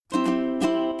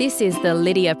This is the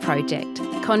Lydia Project,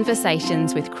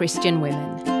 Conversations with Christian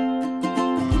Women.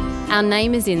 Our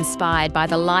name is inspired by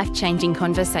the life-changing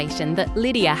conversation that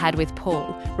Lydia had with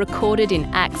Paul, recorded in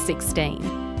Acts 16.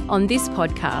 On this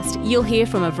podcast, you'll hear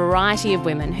from a variety of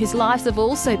women whose lives have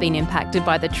also been impacted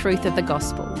by the truth of the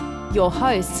gospel. Your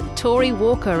hosts, Tori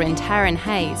Walker and Taryn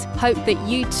Hayes, hope that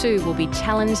you too will be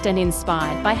challenged and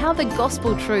inspired by how the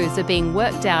gospel truths are being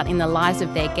worked out in the lives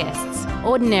of their guests,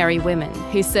 ordinary women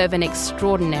who serve an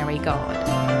extraordinary God.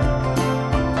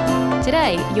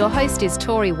 Today, your host is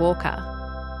Tori Walker.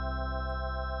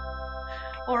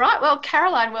 All right, well,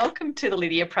 Caroline, welcome to the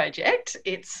Lydia Project.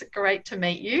 It's great to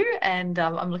meet you, and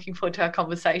I'm looking forward to our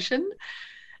conversation.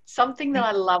 Something that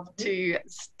I love to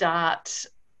start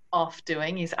off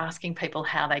doing is asking people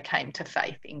how they came to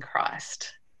faith in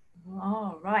Christ.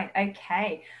 Oh, right.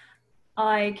 Okay.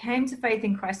 I came to faith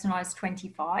in Christ when I was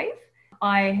 25.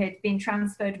 I had been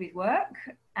transferred with work,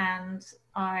 and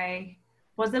I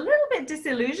was a little bit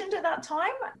disillusioned at that time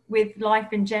with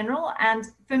life in general. And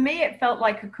for me, it felt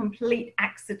like a complete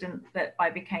accident that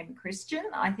I became a Christian.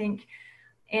 I think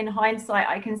in hindsight,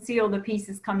 I can see all the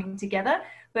pieces coming together,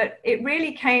 but it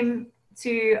really came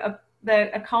to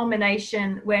a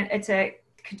culmination when at a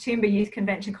Katoomba Youth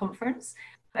Convention conference.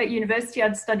 At university,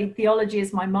 I'd studied theology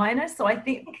as my minor. So I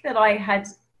think that I had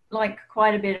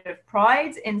quite a bit of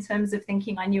pride in terms of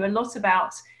thinking I knew a lot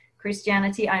about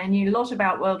Christianity. I knew a lot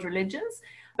about world religions.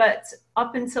 But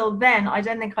up until then, I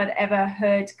don't think I'd ever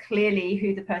heard clearly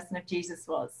who the person of Jesus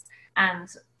was. And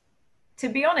to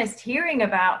be honest, hearing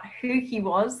about who he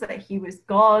was, that he was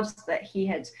God, that he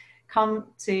had come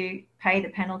to pay the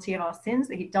penalty of our sins,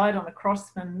 that he died on a cross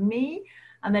for me,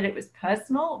 and that it was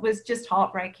personal, was just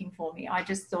heartbreaking for me. I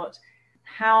just thought,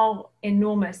 how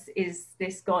enormous is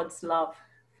this God's love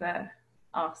for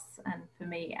us and for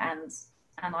me? And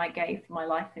I gave my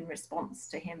life in response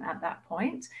to him at that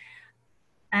point.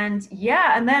 And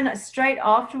then straight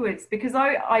afterwards, because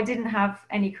I didn't have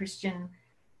any Christian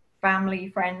family,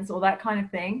 friends, or that kind of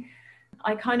thing,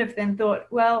 I kind of then thought,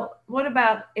 well, what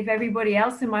about if everybody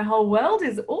else in my whole world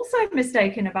is also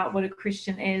mistaken about what a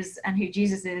Christian is and who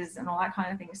Jesus is and all that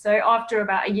kind of thing? So after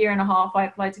about a year and a half, I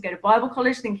applied to go to Bible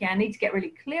college, thinking I need to get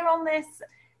really clear on this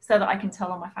so that I can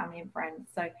tell all my family and friends.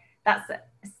 So that's a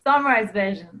summarized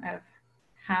version of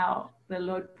how the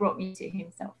Lord brought me to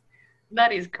himself.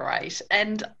 That is great.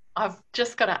 And I've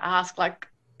just got to ask,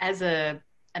 as an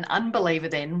unbeliever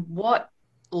then, what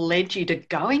led you to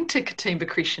going to Katoomba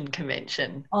Christian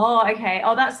Convention? Oh, okay.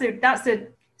 Oh, that's a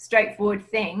straightforward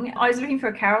thing. I was looking for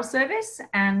a carol service,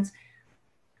 and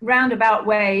roundabout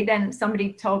way, then somebody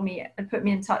put me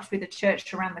in touch with a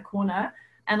church around the corner.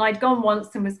 And I'd gone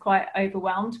once and was quite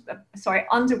underwhelmed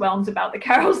about the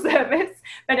carol service,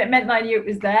 but it meant that I knew it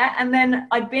was there. And then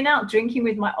I'd been out drinking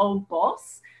with my old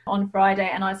boss on Friday,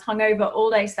 and I was hungover all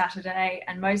day Saturday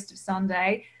and most of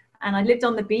Sunday. And I lived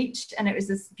on the beach, and it was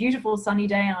this beautiful sunny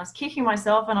day, and I was kicking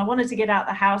myself, and I wanted to get out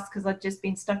the house because I'd just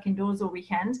been stuck indoors all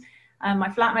weekend. My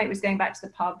flatmate was going back to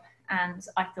the pub, and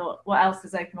I thought, what else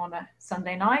is open on a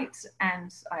Sunday night?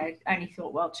 And I only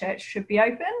thought, well, church should be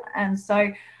open. And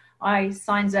so I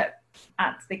signed up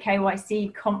at the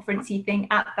KYC conferencey thing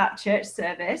at that church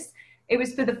service. It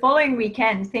was for the following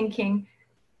weekend, thinking,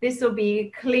 this will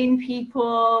be clean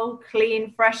people,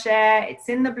 clean, fresh air. It's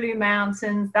in the Blue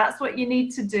Mountains. That's what you need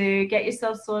to do. Get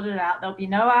yourself sorted out. There'll be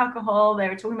no alcohol. They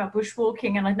were talking about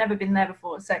bushwalking, and I'd never been there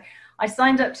before. So I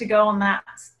signed up to go on that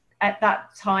at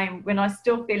that time when I was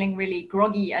still feeling really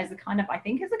groggy as a kind of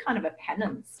a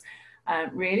penance,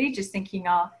 really, just thinking,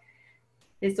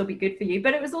 this will be good for you.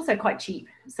 But it was also quite cheap.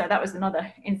 So that was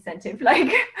another incentive.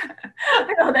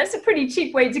 That's a pretty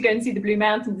cheap way to go and see the Blue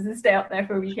Mountains and stay up there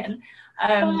for a weekend.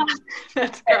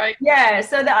 That's great. Yeah,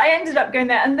 so that I ended up going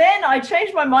there. And then I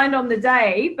changed my mind on the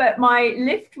day, but my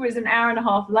lift was an hour and a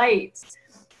half late.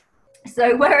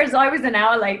 So whereas I was an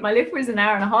hour late, my lift was an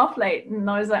hour and a half late. And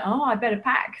I was like, oh, I better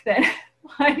pack then.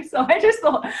 So I just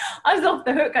thought I was off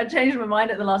the hook. I changed my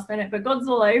mind at the last minute, but God's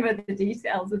all over the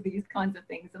details of these kinds of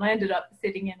things. And I ended up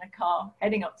sitting in a car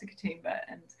heading up to Katoomba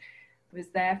and was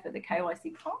there for the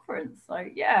KYC conference. So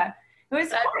yeah, it was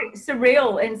quite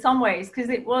surreal in some ways, because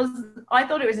I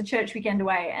thought it was a church weekend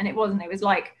away, and it wasn't. It was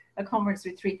like a conference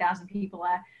with 3,000 people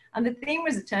there. And the theme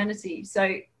was eternity.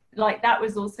 So that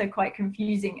was also quite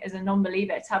confusing as a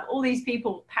non-believer, to have all these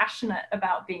people passionate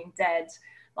about being dead,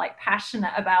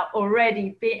 passionate about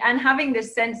already being, and having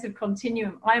this sense of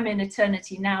continuum. I'm in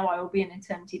eternity now, I will be in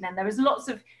eternity then. There was lots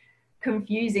of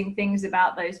confusing things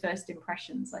about those first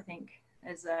impressions, I think,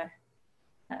 as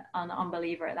an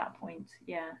unbeliever at that point.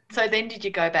 Yeah. So then did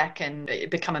you go back and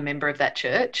become a member of that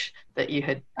church that you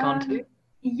had gone to?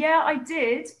 Yeah, I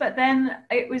did, but then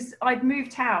I'd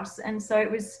moved house, and so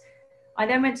I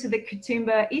then went to the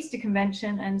Katoomba Easter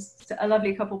Convention, and a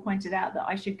lovely couple pointed out that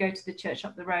I should go to the church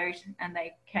up the road, and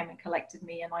they came and collected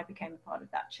me, and I became a part of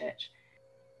that church.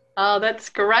 Oh, that's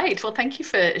great. Well, thank you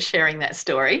for sharing that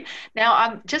story.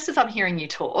 Now, just as I'm hearing you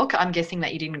talk, I'm guessing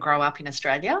that you didn't grow up in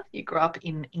Australia. You grew up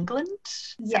in England.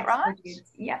 Is that right? I did.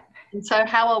 Yeah. And so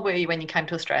how old were you when you came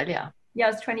to Australia? Yeah,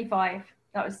 I was 25.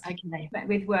 That was okay.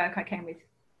 With work. I came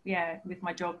with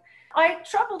my job. I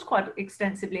traveled quite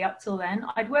extensively up till then.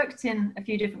 I'd worked in a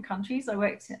few different countries.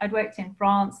 I'd worked in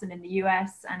France and in the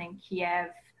US and in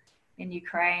Kiev, in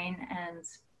Ukraine, and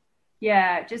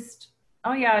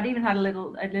I'd even had a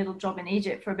little job in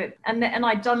Egypt for a bit, and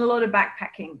I'd done a lot of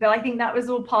backpacking. But I think that was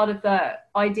all part of the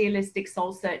idealistic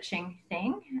soul searching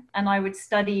thing. And I would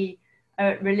study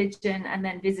religion and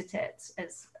then visit it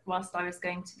whilst I was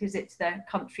going to visit the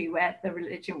country where the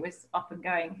religion was up and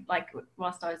going, like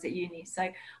whilst I was at uni. So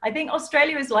I think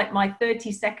Australia was like my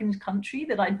 32nd country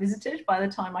that I'd visited by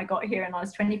the time I got here, and I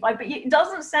was 25. But it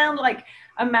doesn't sound like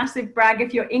a massive brag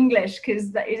if you're English,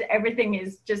 because everything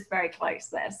is just very close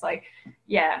there. So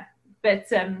yeah, but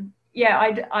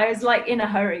I was like in a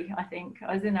hurry. I think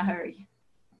I was in a hurry.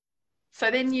 So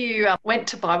then you went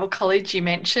to Bible college, you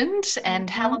mentioned, and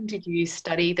how long did you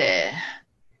study there?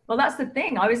 Well, that's the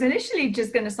thing. I was initially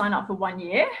just going to sign up for 1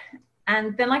 year,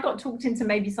 and then I got talked into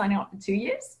maybe signing up for 2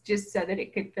 years, just so that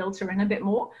it could filter in a bit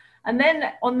more. And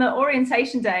then on the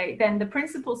orientation day, then the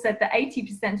principal said that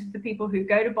 80% of the people who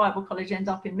go to Bible college end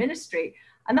up in ministry.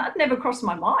 And that never crossed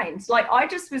my mind. Like, I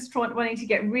just was wanting to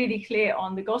get really clear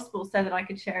on the gospel so that I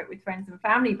could share it with friends and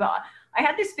family. But I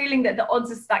had this feeling that the odds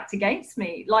are stacked against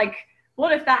me. Like,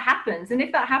 what if that happens? And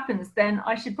if that happens, then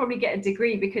I should probably get a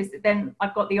degree, because then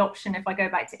I've got the option, if I go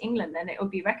back to England, then it will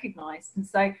be recognized. And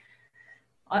so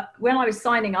when I was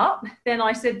signing up, then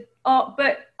I said, oh,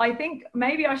 but I think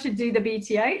maybe I should do the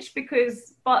BTH,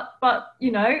 because, but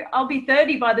I'll be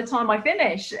 30 by the time I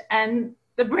finish. And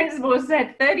the principal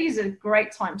said, 30 is a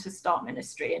great time to start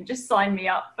ministry, and just sign me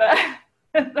up for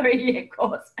a 3-year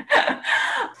course.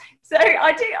 So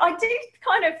I do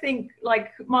kind of think,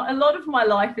 like, a lot of my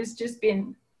life has just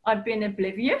been, I've been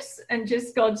oblivious, and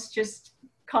just God's just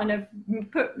kind of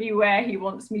put me where he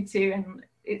wants me to, and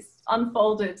it's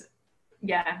unfolded,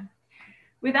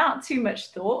 without too much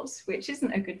thought, which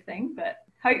isn't a good thing, but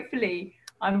hopefully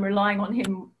I'm relying on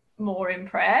him more in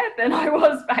prayer than I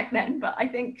was back then. But I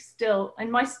think still,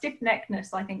 in my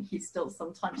stiff-neckedness, I think he still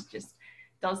sometimes just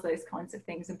does those kinds of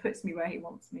things and puts me where he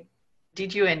wants me.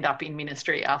 Did you end up in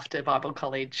ministry after Bible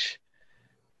college?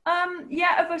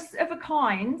 Of a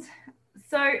kind.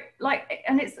 So, like,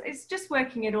 and it's just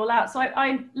working it all out. So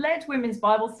I led women's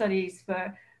Bible studies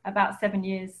for about 7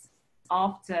 years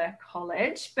after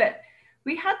college, but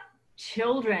we had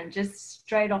children just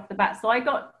straight off the bat. So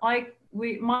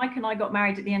Mike and I got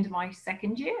married at the end of my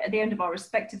second year, at the end of our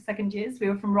respective second years. We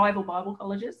were from rival Bible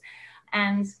colleges,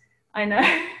 and I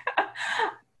know.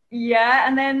 Yeah,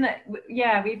 and then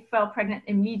we fell pregnant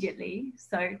immediately.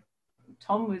 So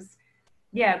Tom was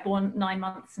born 9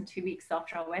 months and 2 weeks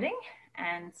after our wedding,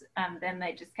 and then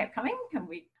they just kept coming,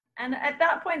 and at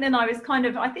that point then I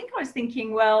was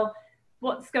thinking, well,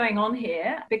 what's going on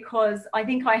here? Because I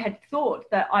think I had thought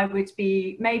that I would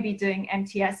be maybe doing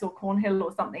MTS or Cornhill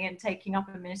or something and taking up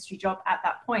a ministry job at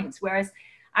that point, whereas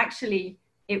actually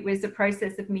it was a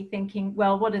process of me thinking,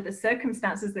 well, what are the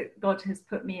circumstances that God has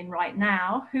put me in right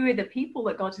now? Who are the people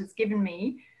that God has given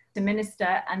me to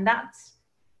minister? And that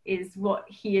is what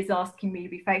he is asking me to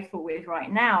be faithful with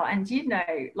right now. And,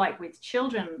 like with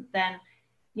children, then,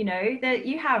 that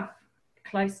you have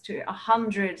close to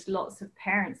 100 lots of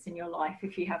parents in your life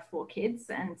if you have 4 kids.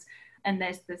 And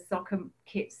there's the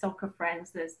soccer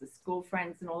friends, there's the school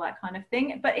friends and all that kind of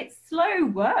thing. But it's slow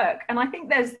work. And I think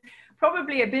there's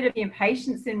probably a bit of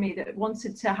impatience in me that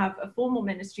wanted to have a formal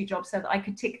ministry job so that I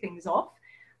could tick things off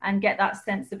and get that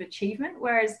sense of achievement.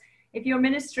 Whereas if you're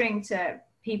ministering to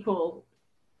people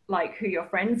like who you're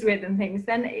friends with and things,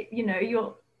 then,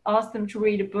 you'll ask them to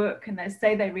read a book and they'll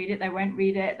say they read it, they won't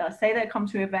read it. They'll say they'll come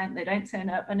to an event, they don't turn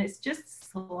up. And it's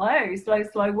just slow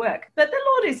work. But the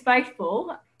Lord is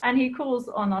faithful, and he calls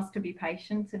on us to be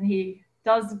patient, and he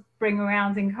does bring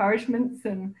around encouragements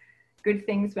and good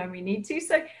things when we need to.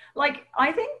 So, like,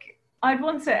 I think I'd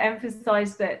want to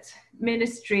emphasize that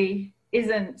ministry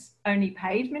isn't only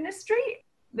paid ministry.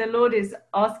 The Lord is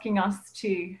asking us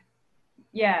to,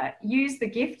 use the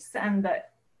gifts and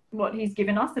what he's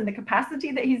given us and the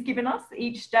capacity that he's given us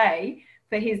each day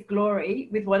for his glory,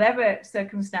 with whatever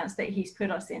circumstance that he's put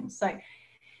us in. So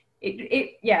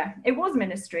it was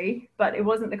ministry, but it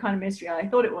wasn't the kind of ministry I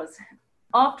thought it was.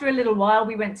 after a little while,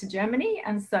 we went to Germany.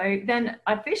 And so then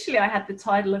officially I had the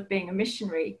title of being a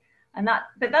missionary.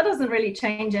 But that doesn't really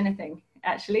change anything,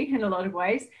 actually, in a lot of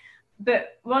ways.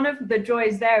 But one of the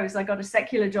joys there was I got a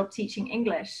secular job teaching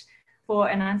English for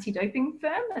an anti-doping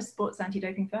firm, a sports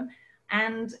anti-doping firm.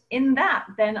 And in that,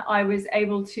 then I was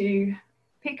able to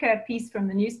pick a piece from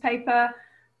the newspaper,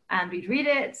 and we'd read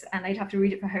it, and they'd have to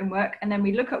read it for homework. And then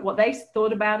we'd look at what they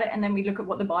thought about it, and then we'd look at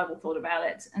what the Bible thought about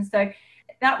it. And so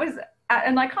that was,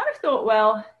 and I kind of thought,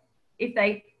 well, if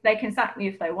they can sack me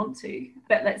if they want to,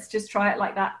 but let's just try it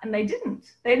like that. And they didn't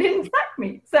sack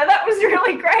me. So that was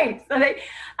really great.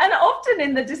 And often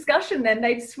in the discussion then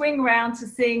they'd swing around to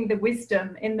seeing the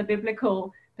wisdom in the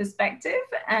biblical perspective,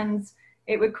 and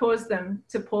it would cause them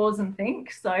to pause and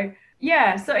think. So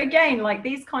yeah, so again, like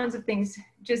these kinds of things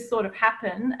just sort of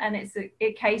happen, and it's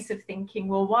a case of thinking,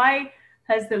 well, why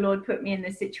has the Lord put me in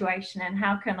this situation, and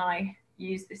how can I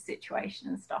use this situation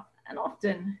and stuff? And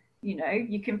often, you know,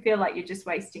 you can feel like you're just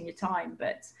wasting your time,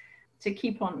 but to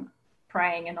keep on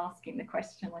praying and asking the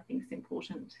question, I think is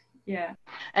important. Yeah.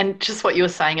 And just what you were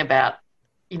saying about,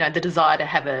 you know, the desire to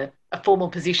have a formal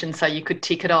position so you could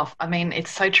tick it off. I mean,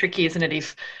 it's so tricky, isn't it?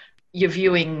 If you're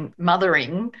viewing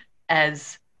mothering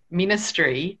as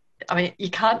ministry, I mean, you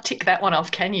can't tick that one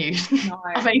off, can you? No.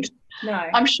 I mean, no,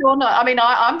 I'm sure not. I mean,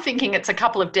 I'm thinking it's a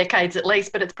couple of decades at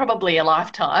least, but it's probably a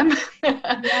lifetime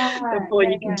before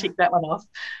you can tick that one off,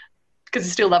 because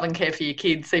you still love and care for your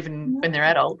kids even when they're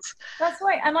adults. That's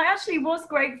right. And I actually was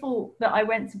grateful that I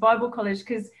went to Bible college,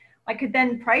 because I could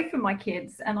then pray for my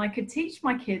kids and I could teach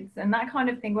my kids and that kind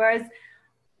of thing. Whereas,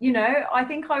 you know, I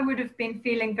think I would have been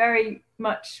feeling very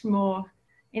much more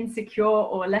insecure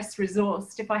or less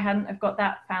resourced if I hadn't have got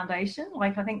that foundation.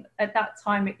 Like, I think at that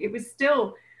time it was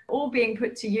still all being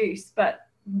put to use, but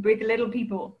with little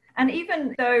people. And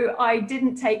even though I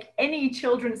didn't take any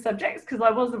children's subjects, because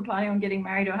I wasn't planning on getting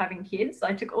married or having kids,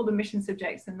 I took all the mission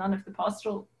subjects and none of the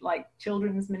pastoral, like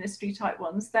children's ministry type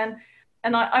ones then.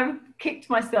 And I've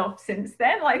kicked myself since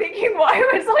then, like thinking, why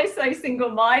was I so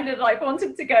single-minded? I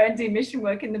wanted to go and do mission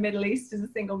work in the Middle East as a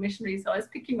single missionary, so I was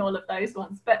picking all of those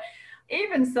ones. But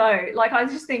even so, like, I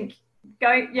just think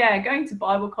going to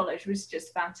Bible college was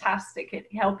just fantastic at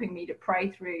helping me to pray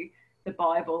through the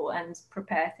Bible and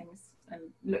prepare things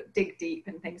and dig deep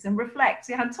and things and reflect.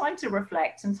 You had time to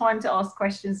reflect and time to ask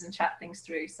questions and chat things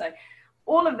through. So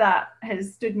all of that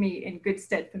has stood me in good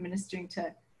stead for ministering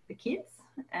to the kids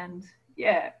and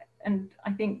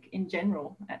I think in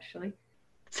general, actually.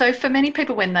 So for many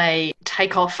people, when they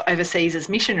take off overseas as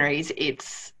missionaries,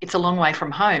 it's a long way from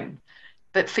home.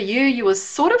 But for you, you were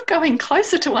sort of going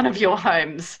closer to one of your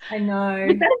homes. I know.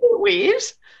 Was that a bit weird?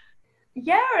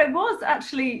 Yeah, it was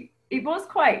actually. It was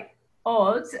quite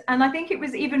odd. And I think it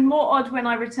was even more odd when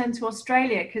I returned to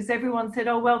Australia, because everyone said,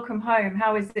 oh, welcome home.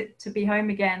 How is it to be home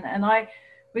again? And I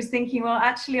was thinking, well,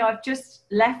 actually, I've just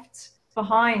left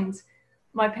behind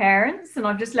my parents and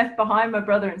I've just left behind my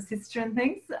brother and sister and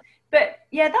things. But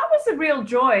yeah, that was a real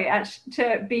joy actually,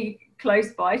 to be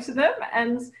close by to them.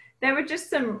 And there were just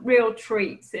some real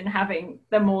treats in having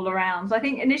them all around. I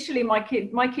think initially my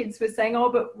kids were saying,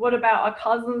 oh, but what about our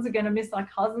cousins? We're going to miss our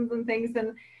cousins and things.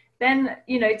 And then,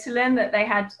 you know, to learn that they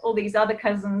had all these other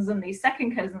cousins and these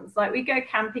second cousins, like we go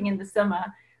camping in the summer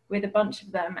with a bunch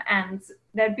of them and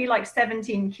there'd be like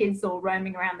 17 kids all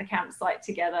roaming around the campsite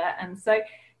together. And so,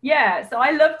 yeah, so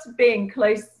I loved being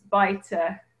close by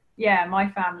to, my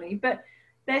family, but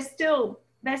they're still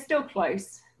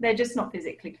close. They're just not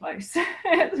physically close.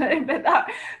 But that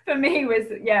for me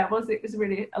it was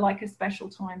really like a special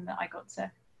time that I got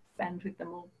to spend with them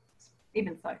all.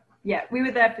 Even so, yeah, we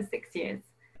were there for 6 years.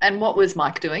 And what was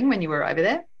Mike doing when you were over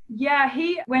there? Yeah,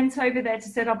 he went over there to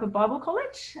set up a Bible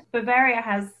college. Bavaria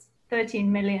has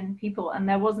 13 million people and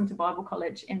there wasn't a Bible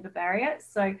college in Bavaria.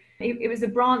 So it was a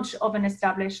branch of an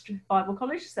established Bible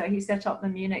college. So he set up the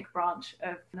Munich branch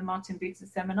of the Martin Bucer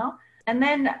Seminar. And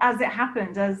then as it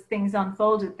happened, as things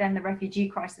unfolded, then the refugee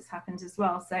crisis happened as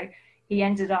well. So he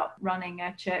ended up running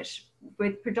a church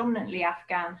with predominantly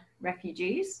Afghan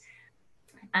refugees.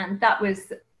 And that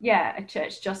was, a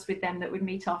church just with them that would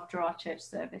meet after our church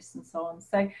service and so on.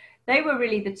 So they were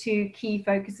really the two key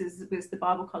focuses, was the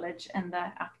Bible college and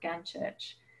the Afghan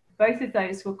church. Both of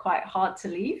those were quite hard to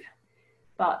leave,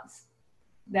 but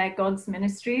they're God's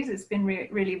ministries. It's been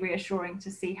really reassuring to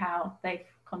see how they've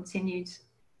continued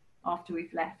after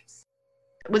we've left.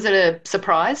 Was it a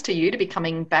surprise to you to be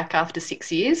coming back after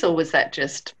 6 years, or was that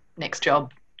just next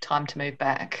job, time to move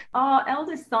back? Our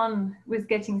eldest son was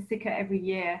getting sicker every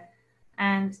year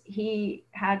and he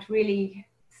had really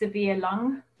severe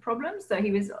lung problems. So he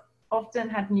was often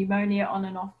had pneumonia on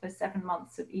and off for 7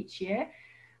 months of each year.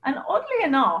 And oddly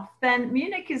enough, then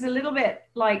Munich is a little bit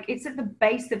like, it's at the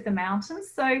base of the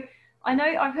mountains. So I know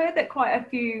I've heard that quite a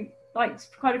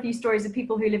few stories of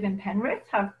people who live in Penrith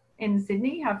in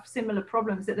Sydney have similar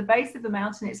problems. At the base of the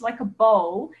mountain, it's like a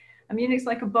bowl, and Munich's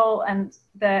like a bowl, and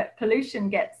the pollution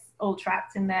gets all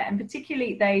trapped in there. And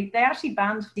particularly they actually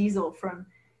banned diesel from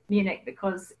Munich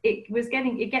because it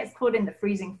gets caught in the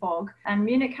freezing fog. And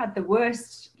Munich had the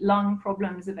worst lung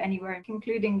problems of anywhere,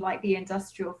 including like the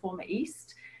industrial former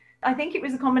East. I think it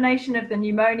was a combination of the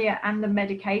pneumonia and the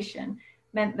medication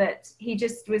meant that he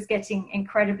just was getting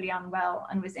incredibly unwell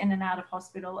and was in and out of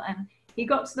hospital. And he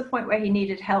got to the point where he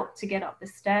needed help to get up the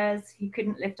stairs. He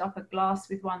couldn't lift up a glass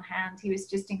with one hand. He was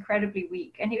just incredibly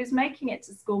weak. And he was making it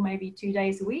to school maybe 2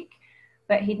 days a week,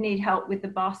 but he'd need help with the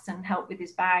bus and help with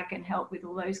his bag and help with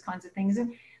all those kinds of things.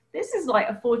 And this is like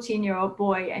a 14-year-old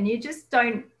boy, and you just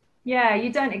don't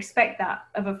expect that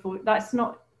that's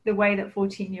not the way that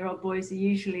 14-year-old boys are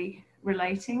usually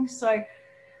relating. So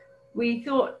we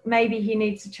thought maybe he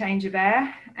needs a change of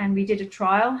air, and we did a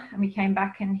trial, and we came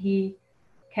back and he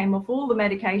came off all the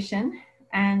medication,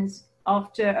 and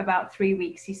after about 3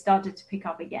 weeks he started to pick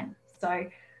up again. So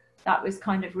that was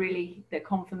kind of really the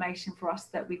confirmation for us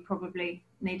that we probably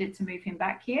needed to move him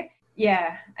back here.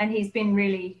 Yeah, and he's been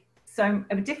really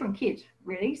a different kid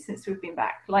really since we've been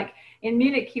back. Like in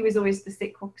Munich he was always the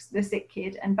sick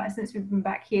kid, and since we've been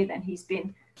back here then he's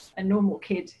been a normal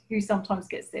kid who sometimes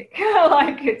gets sick.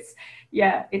 Like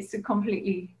it's a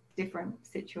completely different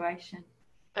situation.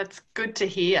 That's good to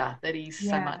hear that he's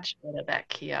so much better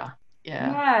back here.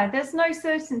 Yeah, there's no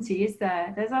certainty, is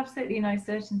there? There's absolutely no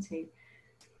certainty.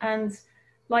 And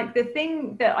like the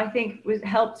thing that I think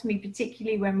helped me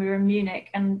particularly when we were in Munich,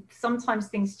 and sometimes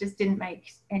things just didn't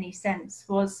make any sense,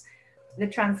 was the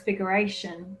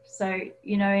transfiguration. So,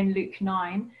 in Luke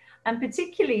 9, and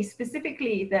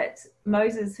specifically that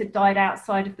Moses had died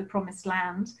outside of the promised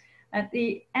land. At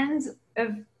the end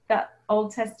of that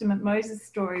Old Testament Moses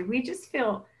story, we just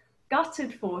feel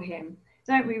gutted for him,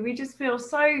 don't we? We just feel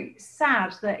so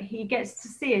sad that he gets to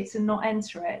see it and not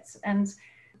enter it. And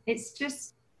it's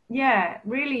just,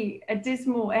 really a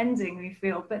dismal ending, we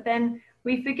feel. But then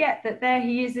we forget that there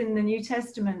he is in the New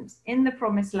Testament, in the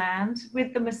promised land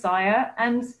with the Messiah,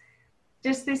 and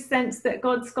just this sense that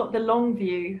God's got the long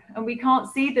view and we can't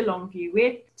see the long view.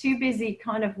 We're too busy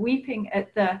kind of weeping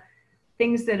at the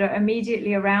things that are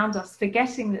immediately around us,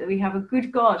 forgetting that we have a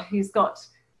good God who's got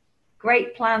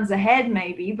great plans ahead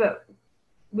maybe, but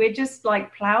we're just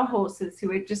like plow horses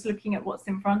who are just looking at what's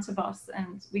in front of us,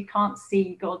 and we can't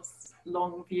see God's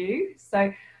long view.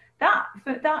 So that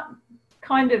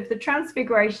kind of the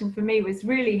transfiguration for me was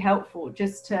really helpful,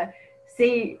 just to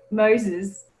see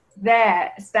Moses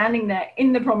standing there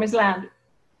in the promised land,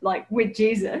 like with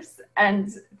Jesus,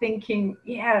 and thinking,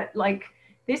 like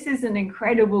this is an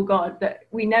incredible God that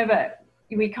we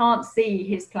can't see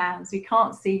his plans, we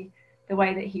can't see the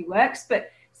way that he works.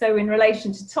 But so in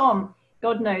relation to Tom,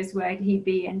 God knows where he'd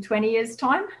be in 20 years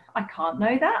time. I can't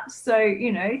know that. So,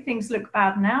 things look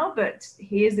bad now, but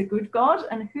he is a good God,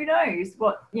 and who knows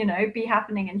what, be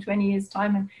happening in 20 years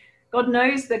time. And God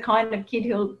knows the kind of kid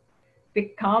he'll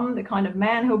become, the kind of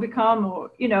man he'll become,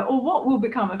 or what will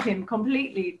become of him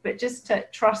completely. But just to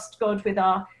trust God with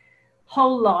our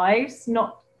whole lives,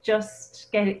 not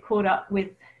just get it caught up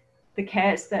with the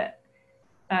cares that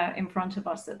in front of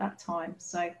us at that time.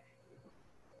 So.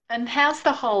 And how's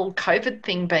the whole COVID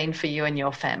thing been for you and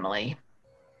your family?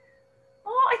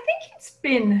 Oh, I think it's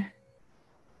been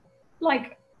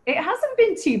it hasn't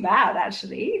been too bad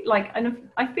actually. And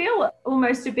I feel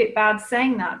almost a bit bad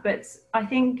saying that, but I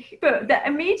think for the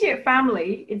immediate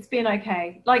family, it's been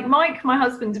okay. Like Mike, my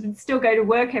husband, would still go to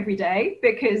work every day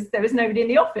because there was nobody in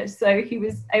the office. So he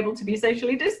was able to be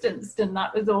socially distanced, and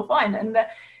that was all fine. And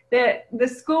the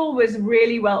school was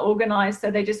really well organized.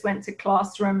 So they just went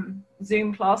to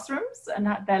Zoom classrooms and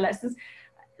had their lessons.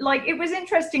 Like it was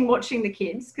interesting watching the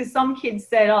kids, because some kids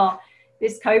said,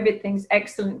 this COVID thing's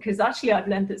excellent because actually I've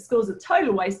learned that school's a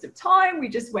total waste of time. We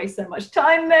just waste so much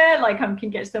time there. Like I can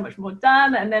get so much more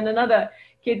done. And then another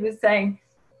kid was saying,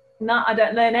 no, I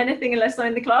don't learn anything unless I'm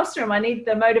in the classroom. I need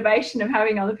the motivation of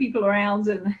having other people around.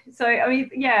 And so, I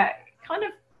mean, kind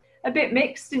of a bit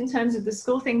mixed in terms of the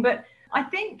school thing. But I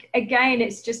think, again,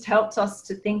 it's just helped us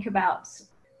to think about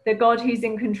the God who's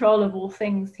in control of all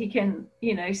things. He can,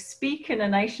 speak and a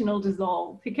nation will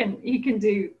dissolve. He can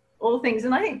do all things.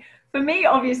 And I think for me,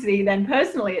 obviously, then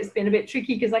personally, it's been a bit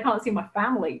tricky because I can't see my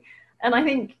family. And I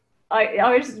think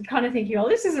I was kind of thinking,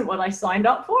 this isn't what I signed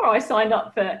up for. I signed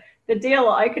up for the deal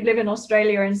that I could live in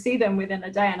Australia and see them within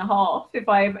a day and a half if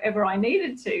I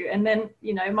needed to. And then,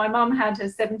 my mum had her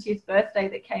 70th birthday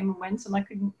that came and went, and I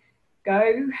couldn't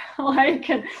go. Like,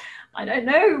 and I don't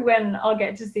know when I'll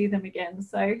get to see them again.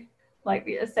 So like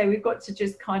I say, we've got to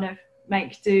just kind of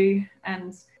make do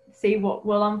and see what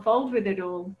will unfold with it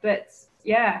all. But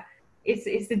yeah,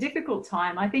 it's a difficult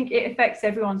time. I think it affects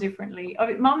everyone differently.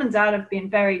 Mum and Dad have been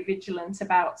very vigilant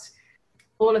about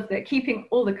keeping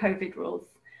all the COVID rules,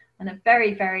 and are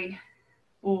very, very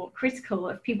critical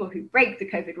of people who break the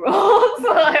COVID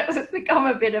rules. It's become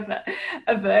a bit of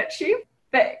a virtue,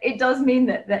 but it does mean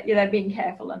that they're being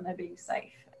careful and they're being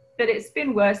safe. But it's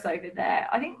been worse over there.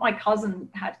 I think my cousin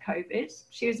had COVID.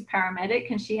 She was a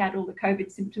paramedic and she had all the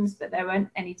COVID symptoms, but there weren't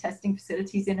any testing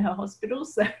facilities in her hospital.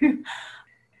 So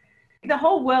the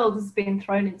whole world has been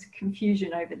thrown into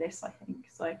confusion over this, I think.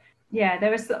 So yeah,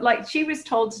 there was she was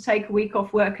told to take a week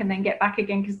off work and then get back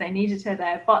again because they needed her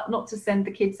there, but not to send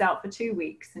the kids out for 2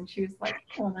 weeks. And she was like,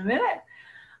 hold on a minute.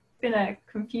 It's been a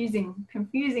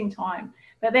confusing time.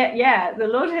 But the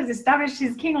Lord has established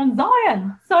his king on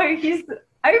Zion. So he's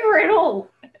over it all.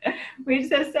 We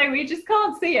just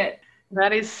can't see it.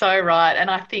 That is so right. And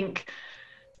I think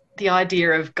the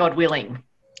idea of God willing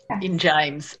in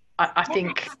James, I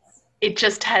think it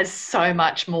just has so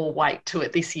much more weight to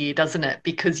it this year, doesn't it?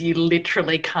 Because you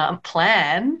literally can't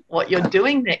plan what you're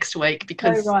doing next week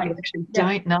because you actually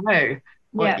don't know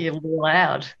what you're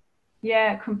allowed.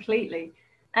 Yeah, completely.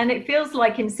 And it feels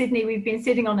like in Sydney, we've been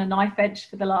sitting on a knife edge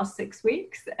for the last 6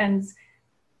 weeks, and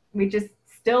we just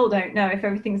still don't know if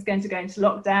everything's going to go into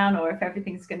lockdown or if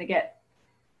everything's going to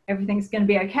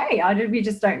be okay. We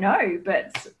just don't know.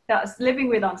 But that's living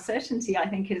with uncertainty, I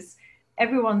think, is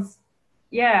everyone's.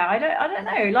 Yeah, I don't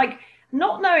know. Like,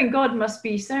 not knowing God must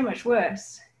be so much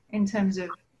worse in terms of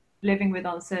living with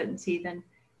uncertainty than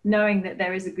knowing that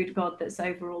there is a good God that's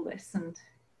over all this. And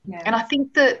and I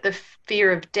think that the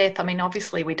fear of death, I mean,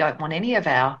 obviously we don't want any of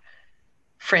our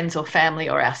friends or family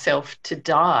or ourselves to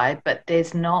die, but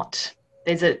there's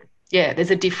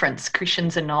a difference.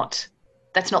 Christians are not,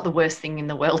 that's not the worst thing in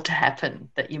the world to happen,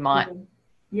 that you might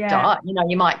die.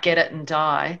 You might get it and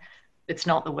die. It's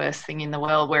not the worst thing in the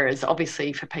world. Whereas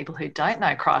obviously for people who don't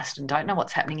know Christ and don't know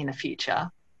what's happening in the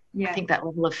future, I think that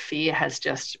level of fear has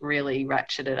just really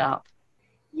ratcheted up.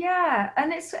 Yeah,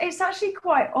 and it's actually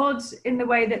quite odd in the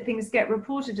way that things get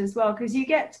reported as well, because you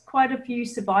get quite a few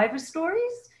survivor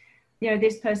stories.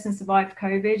 This person survived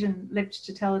COVID and lived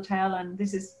to tell a tale, and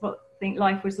this is what I think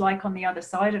life was like on the other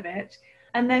side of it.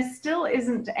 And there still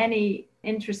isn't any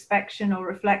introspection or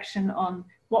reflection on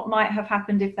what might have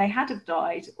happened if they had have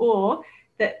died, or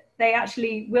that they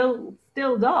actually will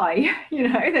still die,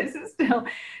 that's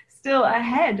still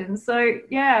ahead. And so,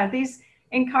 these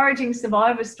encouraging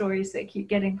survivor stories that keep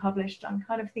getting published, I'm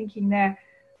kind of thinking they're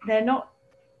not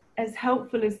as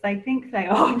helpful as they think they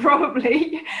are,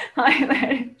 probably.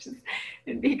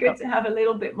 It'd be good to have a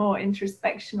little bit more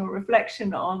introspection or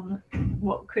reflection on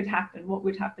what could happen, what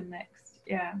would happen next.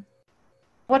 Yeah.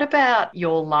 What about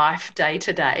your life day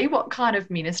to day? What kind of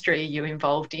ministry are you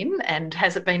involved in, and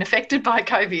has it been affected by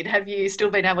COVID? Have you still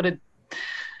been able to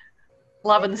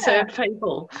love and serve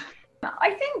people?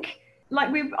 I think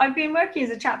I've been working as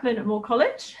a chaplain at Moore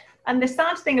College, and the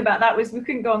sad thing about that was we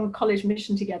couldn't go on college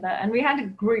mission together, and we had a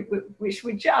group which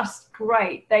were just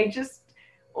great. They just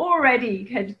already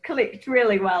had clicked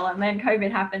really well, and then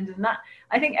COVID happened, and that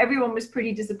I think everyone was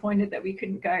pretty disappointed that we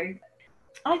couldn't go.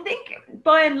 I think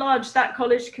by and large that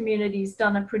college community's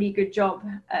done a pretty good job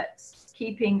at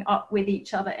keeping up with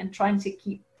each other and trying to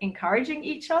keep encouraging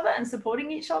each other and supporting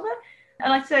each other.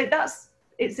 And I'd say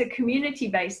it's a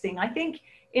community-based thing. I think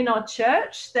in our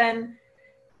church, then,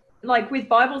 like with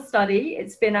Bible study,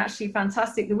 it's been actually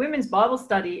fantastic. The women's Bible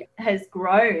study has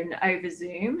grown over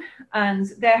Zoom, and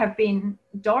there have been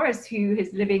Doris, who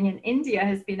is living in India,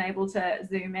 has been able to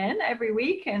Zoom in every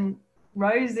week, and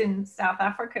Rose in South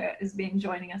Africa has been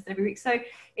joining us every week. So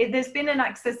there's been an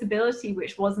accessibility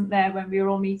which wasn't there when we were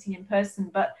all meeting in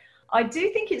person. But I do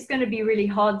think it's going to be really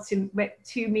hard to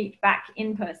meet back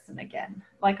in person again.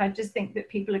 I just think that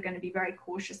people are going to be very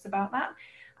cautious about that.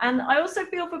 And I also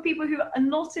feel for people who are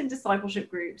not in discipleship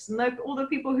groups, and all the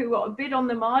people who are a bit on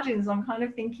the margins, I'm kind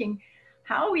of thinking,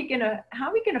 how are we going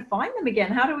to find them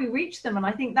again? How do we reach them? And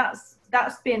I think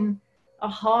that's been a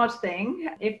hard thing.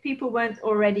 If people weren't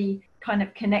already kind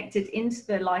of connected into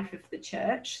the life of the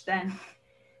church, then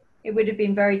it would have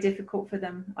been very difficult for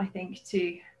them, I think,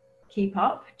 to keep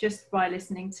up just by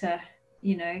listening to,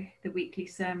 the weekly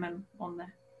sermon on the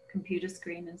computer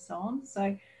screen and so on.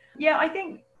 So, I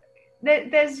think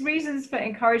there's reasons for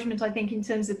encouragement, I think, in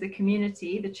terms of the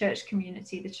community, the church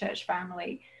community, the church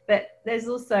family. But there's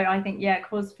also, I think,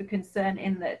 cause for concern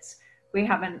in that we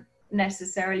haven't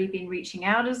necessarily been reaching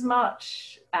out as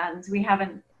much, and we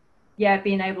haven't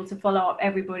being able to follow up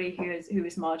everybody who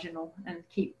is marginal and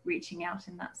keep reaching out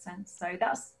in that sense. So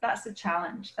that's a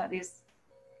challenge. That is,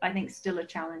 I think, still a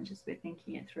challenge as we're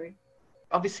thinking it through.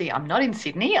 Obviously, I'm not in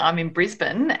Sydney, I'm in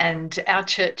Brisbane, and our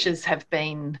churches have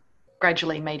been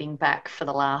gradually meeting back for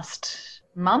the last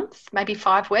month, maybe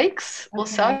 5 weeks or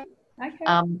so.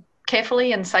 Okay.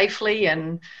 Carefully and safely,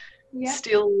 and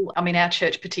still, I mean, our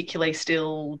church particularly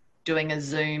still doing a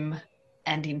Zoom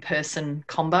and in-person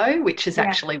combo, which has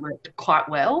actually worked quite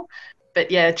well. But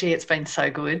yeah, gee, it's been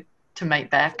so good to meet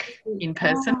back in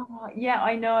person. Oh, yeah,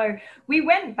 I know. We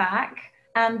went back,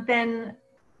 and then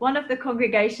one of the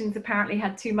congregations apparently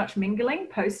had too much mingling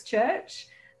post-church,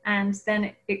 and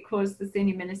then it caused the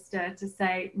senior minister to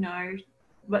say, no,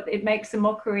 but it makes a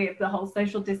mockery of the whole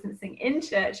social distancing in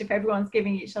church if everyone's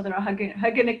giving each other a hug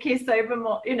and a kiss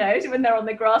over, when they're on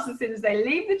the grass as soon as they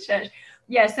leave the church.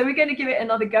 Yeah, so we're going to give it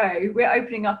another go. We're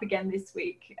opening up again this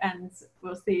week, and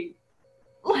we'll see,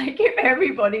 like, if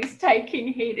everybody's taking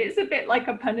heed. It's a bit like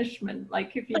a punishment.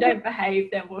 Like, if you don't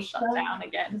behave, then we'll shut down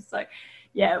again. So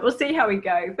yeah, we'll see how we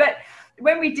go. But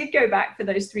when we did go back for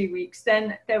those 3 weeks,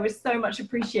 then there was so much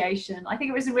appreciation. I think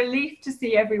it was a relief to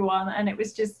see everyone, and it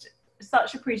was just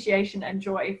such appreciation and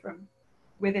joy from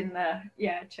within the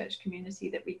church community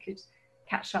that we could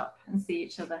catch up and see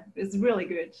each other. It was really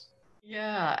good.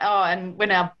 Yeah. Oh, and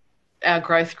when our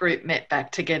growth group met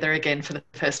back together again for the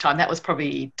first time, that was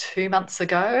probably 2 months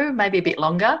ago, maybe a bit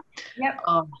longer. Yep.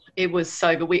 Oh, it was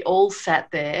so good. We all sat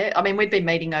there. I mean, we'd been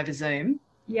meeting over Zoom.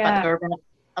 Yeah. But there were about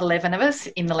 11 of us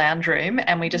in the lounge room,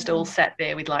 and we just all sat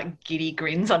there with like giddy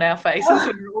grins on our faces.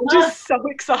 We were all just so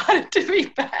excited to be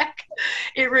back.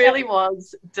 It really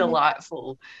was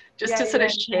delightful just to sort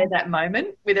of share that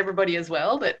moment with everybody as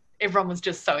well, that everyone was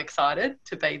just so excited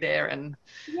to be there. And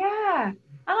I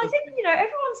think,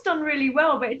 everyone's done really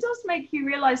well, but it does make you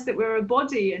realize that we're a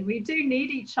body and we do need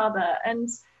each other, and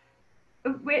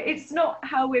it's not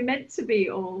how we're meant to be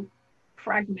all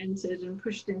fragmented and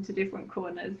pushed into different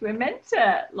corners. We're meant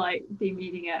to be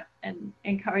meeting up and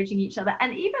encouraging each other,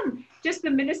 and even just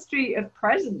the ministry of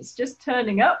presence, just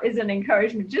turning up is an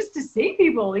encouragement just to see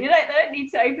people. They don't need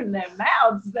to open their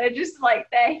mouths, they're just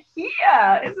they're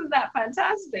here. Isn't that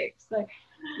fantastic? So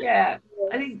I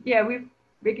think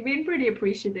we've been pretty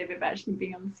appreciative of actually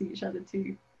being able to see each other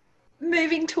too.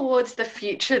 Moving towards the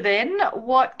future then,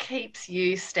 what keeps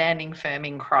you standing firm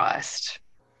in Christ?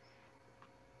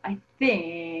 I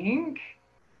think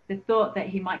the thought that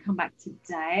he might come back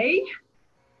today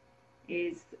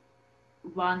is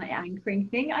one anchoring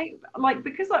thing.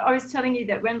 Because I was telling you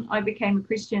that when I became a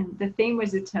Christian, the theme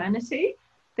was eternity.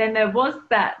 Then there was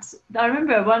that. I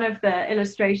remember one of the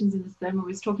illustrations in the sermon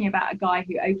was talking about a guy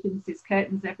who opens his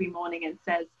curtains every morning and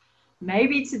says,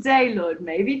 "Maybe today, Lord,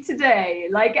 maybe today."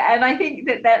 And I think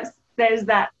there's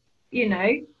that,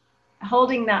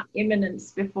 holding that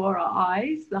imminence before our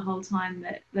eyes the whole time,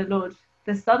 that the Lord,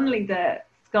 suddenly the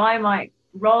sky might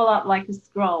roll up like a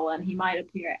scroll and he might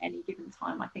appear at any given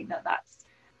time. I think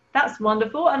that's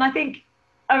wonderful. And I think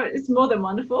it's more than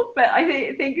wonderful, but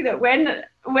I think that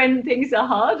when things are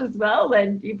hard as well,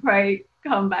 then you pray,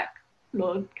 "Come back,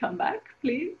 Lord, come back,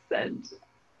 please." And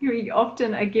we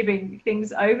often are giving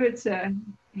things over to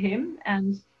him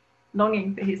and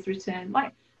longing for his return.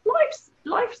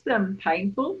 Life's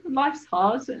painful, life's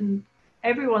hard, and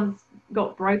everyone's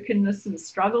got brokenness and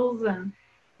struggles, and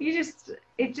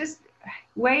it just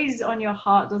weighs on your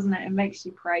heart, doesn't it? It makes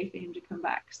you pray for him to come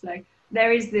back. So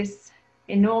there is this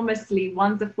enormously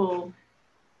wonderful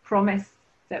promise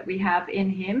that we have in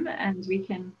him, and we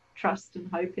can trust and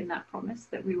hope in that promise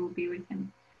that we will be with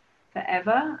him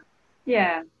forever.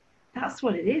 Yeah, that's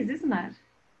what it is, isn't it?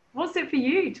 What's it for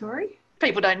you, Tori?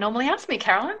 People don't normally ask me,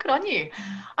 Caroline. Good on you.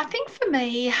 I think for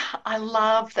me, I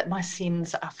love that my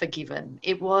sins are forgiven.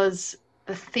 It was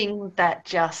the thing that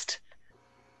just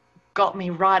got me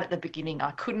right at the beginning.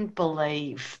 I couldn't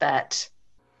believe that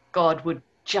God would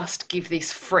just give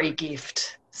this free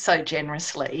gift so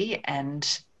generously. And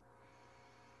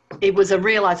it was a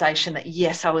realization that,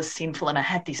 yes, I was sinful and I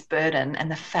had this burden,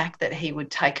 and the fact that he would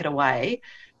take it away,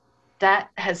 that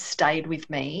has stayed with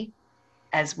me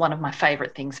as one of my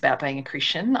favourite things about being a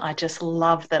Christian. I just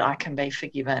love that I can be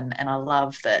forgiven, and I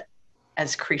love that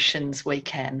as Christians we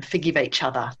can forgive each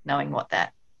other, knowing what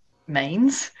that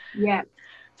means. Yeah.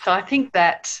 So I think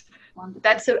that's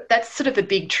sort of a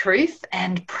big truth,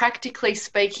 and practically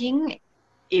speaking,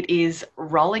 it is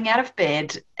rolling out of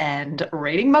bed and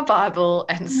reading my Bible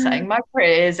and saying my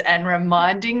prayers and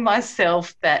reminding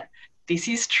myself that this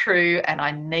is true and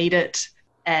I need it,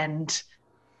 and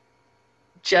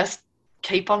just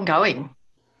keep on going.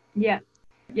 Yeah,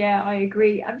 I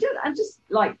agree. I'm just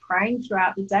praying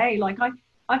throughout the day.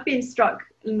 I've been struck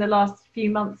in the last few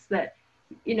months that,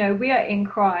 you know, we are in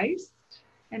Christ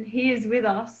and he is with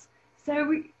us. So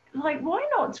we, like, why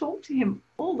not talk to him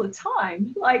all the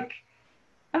time? Like,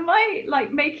 am I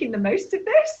like making the most of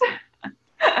this?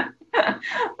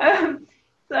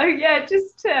 So yeah,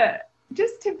 just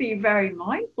to be very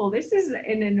mindful. This is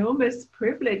an enormous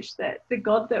privilege that the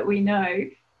God that we know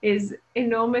is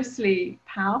enormously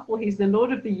powerful. He's the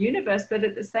Lord of the universe, but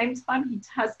at the same time, he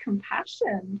has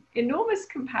compassion, enormous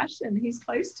compassion. He's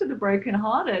close to the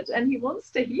brokenhearted and he wants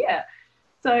to hear.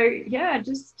 So yeah,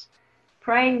 just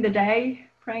praying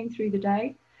through the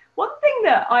day. One thing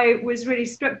that I was really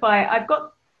struck by, I've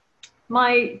got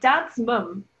my dad's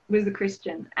mum was a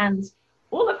Christian, and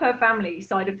all of her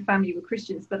side of the family were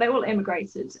Christians, but they all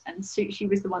immigrated, and she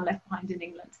was the one left behind in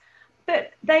England.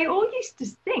 But they all used to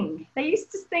sing. They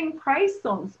used to sing praise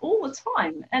songs all the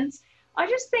time. And I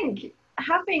just think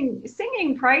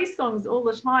singing praise songs all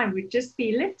the time would just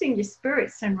be lifting your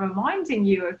spirits and reminding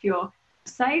you of your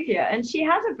Saviour. And she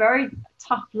had a very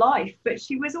tough life, but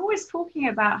she was always talking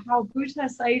about how good her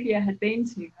Saviour had been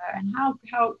to her and how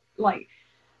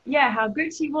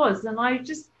good he was. And I'd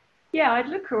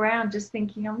look around just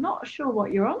thinking, I'm not sure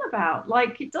what you're on about.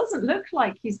 Like, it doesn't look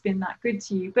like he's been that good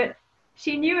to you. But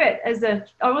she knew it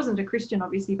I wasn't a Christian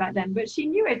obviously back then, but she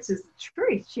knew it as the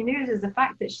truth. She knew it as the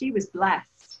fact that she was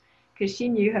blessed because she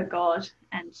knew her God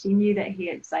and she knew that he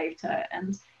had saved her.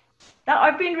 And that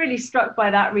I've been really struck by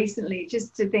that recently,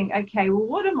 just to think, okay, well,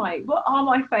 what are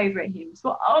my favorite hymns?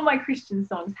 What are my Christian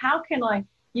songs? How can I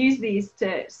use these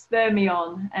to spur me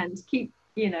on and keep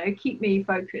me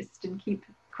focused and keep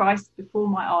Christ before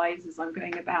my eyes as I'm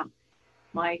going about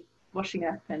my washing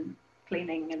up and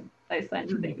cleaning and those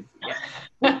kinds of things.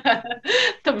 Yeah.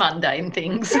 The mundane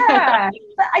things. Yeah,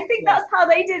 but I think that's how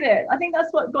they did it. I think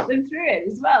that's what got them through it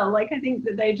as well. Like, I think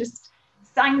that they just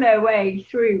sang their way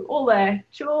through all their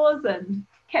chores and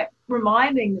kept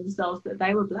reminding themselves that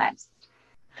they were blessed.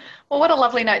 Well, what a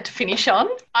lovely note to finish on.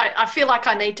 I feel like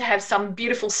I need to have some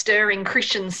beautiful, stirring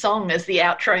Christian song as the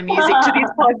outro music to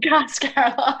this podcast,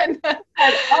 Caroline.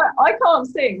 I can't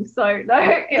sing, so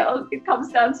no, it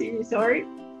comes down to you, sorry.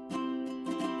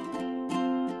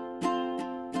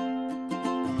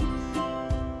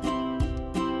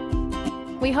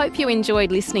 We hope you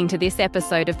enjoyed listening to this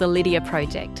episode of the Lydia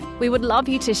Project. We would love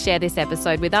you to share this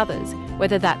episode with others,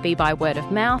 whether that be by word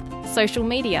of mouth, social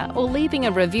media, or leaving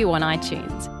a review on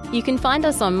iTunes. You can find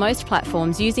us on most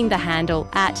platforms using the handle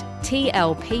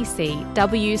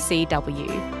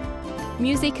 @TLPCWCW.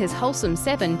 Music is Wholesome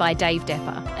 7 by Dave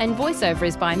Depper, and voiceover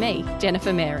is by me,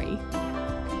 Jennifer Mary.